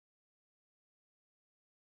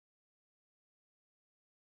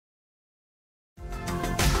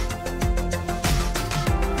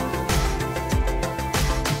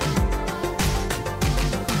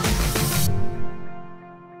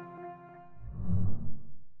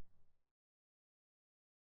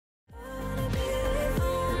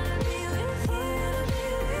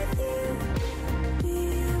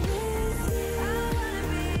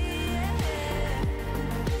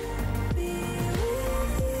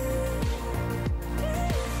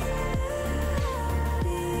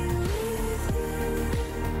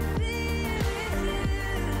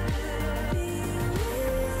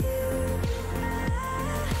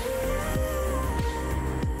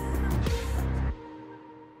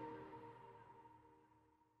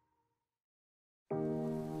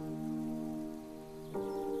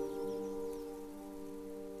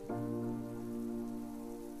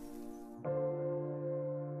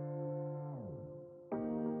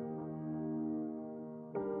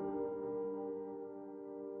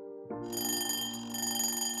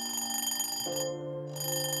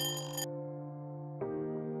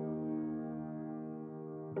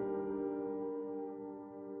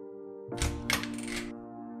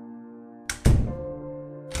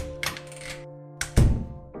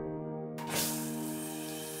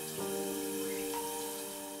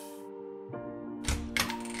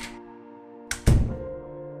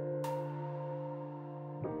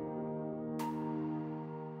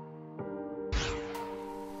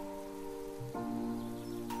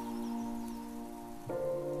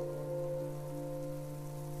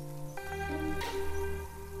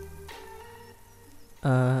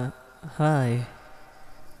Hi.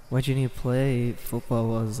 Why'd you need to play? Football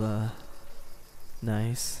was,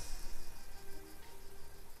 nice.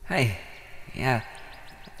 Hi. Yeah,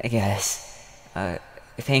 I guess.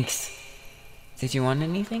 Thanks. Did you want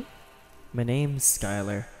anything? My name's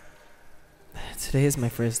Skylar. Today is my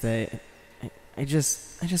first day. I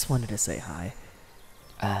just wanted to say hi.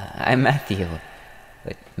 I'm Matthew,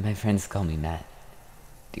 but my friends call me Matt.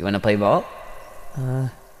 Do you want to play ball?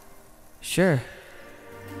 Sure.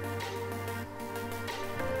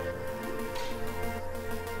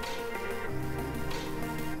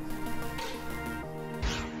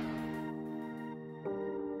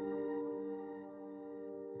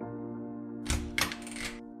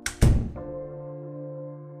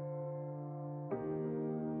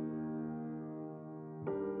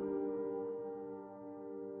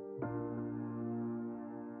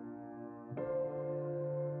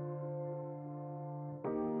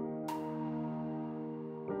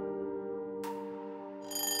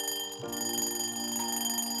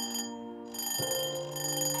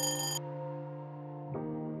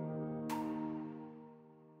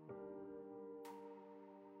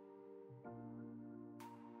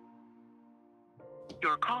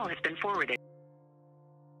 Your call has been forwarded.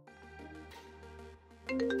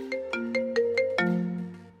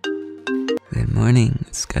 Good morning,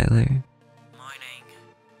 Skylar. Morning.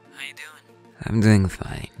 How you doing? I'm doing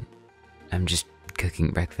fine. I'm just cooking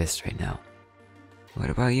breakfast right now. What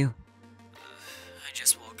about you? I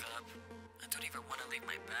just woke up. I don't even want to leave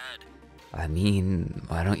my bed. I mean,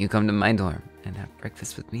 why don't you come to my dorm and have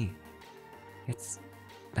breakfast with me? It's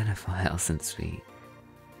been a while since we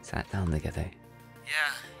sat down together.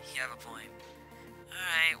 Yeah, you have a point.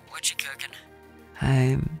 Alright, what you cooking?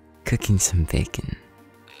 I'm cooking some bacon.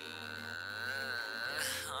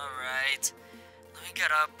 Alright. Let me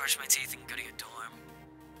get up, brush my teeth, and go to your dorm.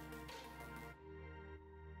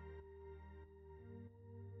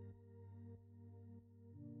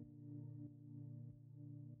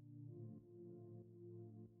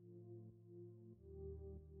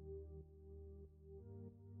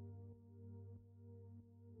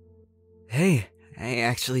 Hey, I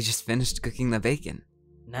actually just finished cooking the bacon.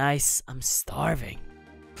 Nice, I'm starving.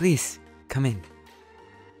 Please, come in.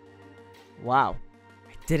 Wow,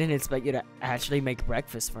 I didn't expect you to actually make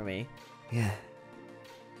breakfast for me. Yeah.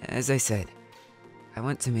 As I said, I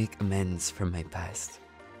want to make amends from my past.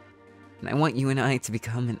 And I want you and I to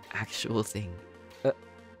become an actual thing.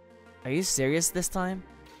 Are you serious this time?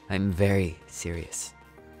 I'm very serious.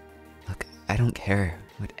 Look, I don't care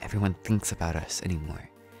what everyone thinks about us anymore.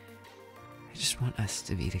 I just want us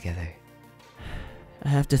to be together. I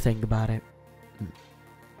have to think about it.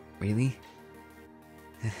 Really?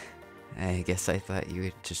 I guess I thought you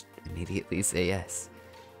would just immediately say yes.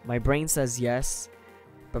 My brain says yes,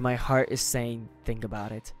 but my heart is saying think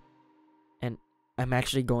about it. And I'm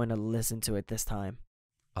actually going to listen to it this time.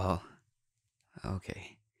 Oh,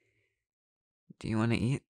 okay. Do you want to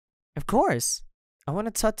eat? Of course! I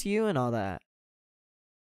want to talk to you and all that.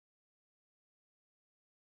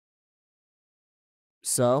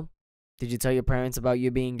 So, did you tell your parents about you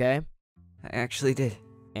being gay? I actually did.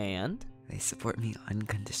 And? They support me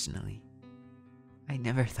unconditionally. I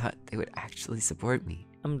never thought they would actually support me.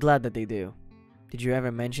 I'm glad that they do. Did you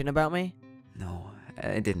ever mention about me? No,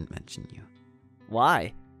 I didn't mention you.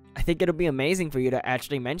 Why? I think it'll be amazing for you to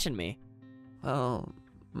actually mention me. Well,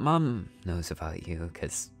 Mom knows about you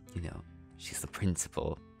because, she's the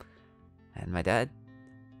principal. And my dad?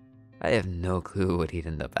 I have no clue what he'd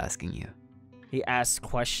end up asking you. He asks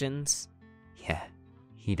questions. Yeah,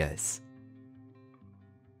 he does.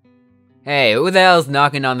 Hey, who the hell's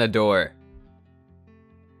knocking on the door?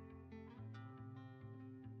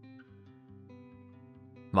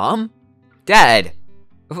 Mom? Dad?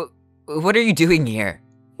 What are you doing here?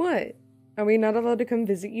 What? Are we not allowed to come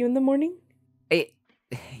visit you in the morning?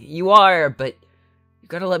 You are, but you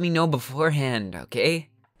gotta let me know beforehand, okay?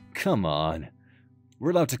 Come on.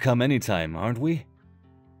 We're allowed to come anytime, aren't we?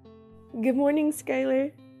 Good morning,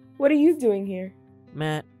 Skylar. What are you doing here?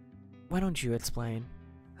 Matt, why don't you explain?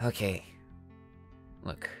 Okay.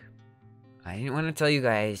 Look, I didn't want to tell you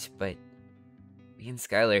guys, but me and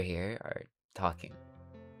Skylar here are talking.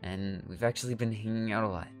 And we've actually been hanging out a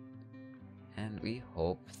lot. And we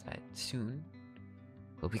hope that soon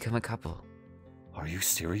we'll become a couple. Are you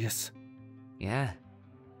serious? Yeah.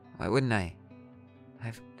 Why wouldn't I?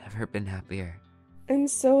 I've never been happier. I'm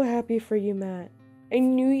so happy for you, Matt. I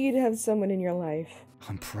knew you'd have someone in your life.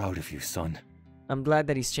 I'm proud of you, son. I'm glad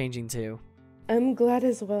that he's changing too. I'm glad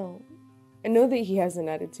as well. I know that he has an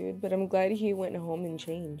attitude, but I'm glad he went home and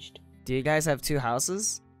changed. Do you guys have 2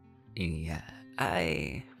 houses? Yeah,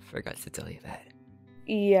 I forgot to tell you that.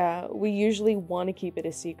 Yeah, we usually want to keep it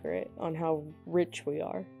a secret on how rich we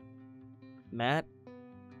are. Matt,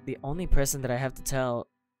 the only person that I have to tell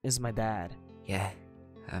is my dad. Yeah,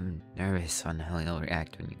 I'm nervous on how he'll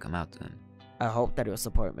react when you come out to him. I hope that he'll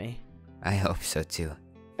support me. I hope so too.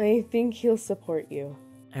 I think he'll support you.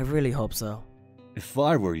 I really hope so. If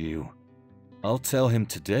I were you, I'll tell him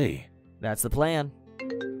today. That's the plan.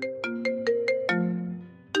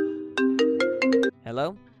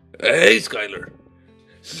 Hello? Hey, Skylar.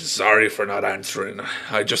 Sorry for not answering.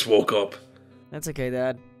 I just woke up. That's okay,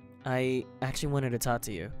 Dad. I actually wanted to talk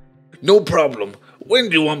to you. No problem. When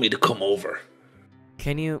do you want me to come over?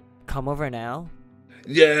 Can you come over now?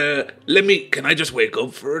 Yeah, can I just wake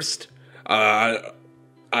up first?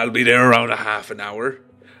 I'll be there around a half an hour.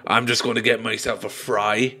 I'm just going to get myself a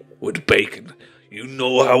fry with bacon. You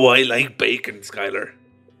know how I like bacon, Skylar.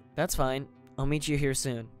 That's fine. I'll meet you here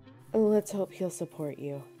soon. Let's hope he'll support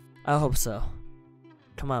you. I hope so.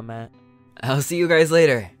 Come on, Matt. I'll see you guys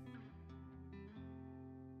later.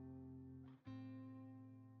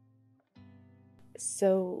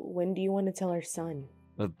 So, when do you want to tell our son?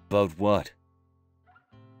 About what?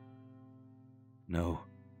 No,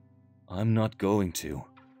 I'm not going to.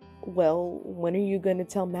 Well, when are you going to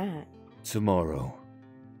tell Matt? Tomorrow.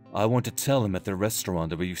 I want to tell him at the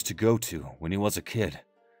restaurant that we used to go to when he was a kid.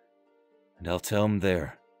 And I'll tell him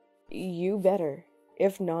there. You better.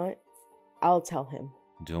 If not, I'll tell him.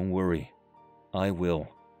 Don't worry. I will.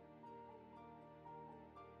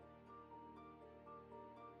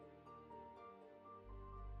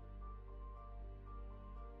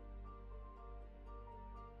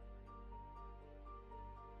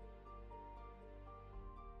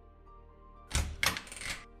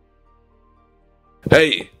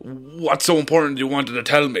 Hey, what's so important you wanted to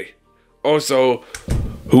tell me? Also,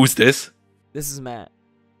 who's this? This is Matt.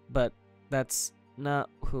 But that's not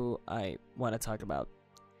who I want to talk about.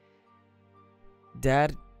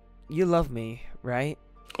 Dad, you love me, right?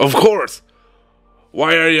 Of course.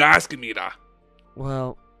 Why are you asking me that?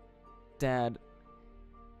 Well, Dad,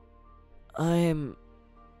 I'm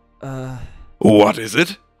What is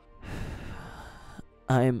it?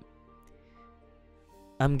 I'm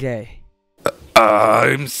gay.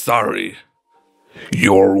 I'm sorry.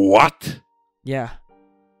 You're what? Yeah,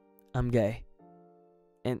 I'm gay.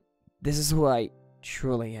 And this is who I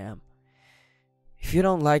truly am. If you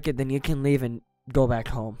don't like it, then you can leave and go back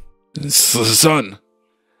home. Son,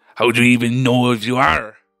 how do you even know if you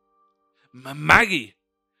are? Maggie,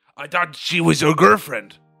 I thought she was your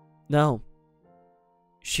girlfriend. No,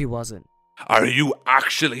 she wasn't. Are you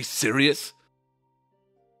actually serious?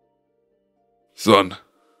 Son,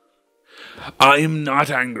 I'm not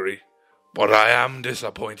angry, but I am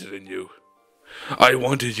disappointed in you. I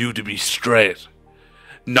wanted you to be straight,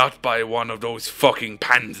 not by one of those fucking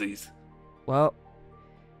pansies. Well,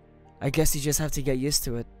 I guess you just have to get used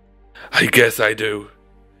to it. I guess I do.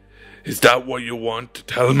 Is that what you want to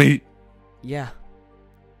tell me? Yeah.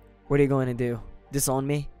 What are you going to do? Disown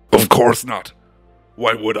me? Of course not.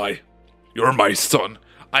 Why would I? You're my son.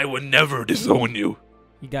 I would never disown you.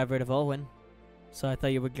 You got rid of Owen, so I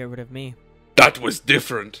thought you would get rid of me. That was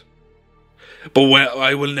different. But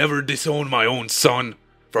I will never disown my own son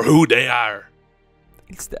for who they are.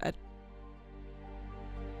 Thanks, Dad.